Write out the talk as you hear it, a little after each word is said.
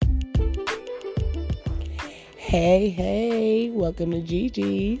Hey, welcome to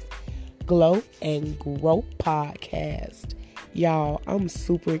Gigi's Glow and Grow podcast. Y'all, I'm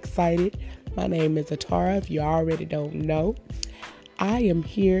super excited. My name is Atara, if you already don't know. I am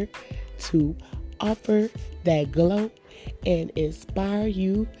here to offer that glow and inspire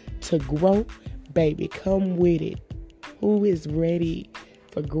you to grow. Baby, come with it. Who is ready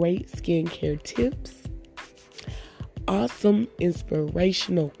for great skincare tips, awesome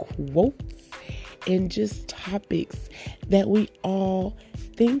inspirational quotes, and just topics that we all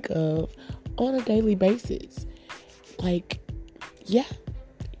think of on a daily basis?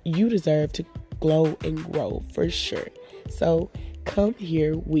 You deserve to glow and grow for sure. So come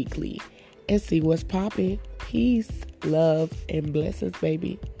here weekly and see what's popping. Peace, love, and blessings,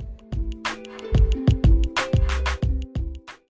 baby.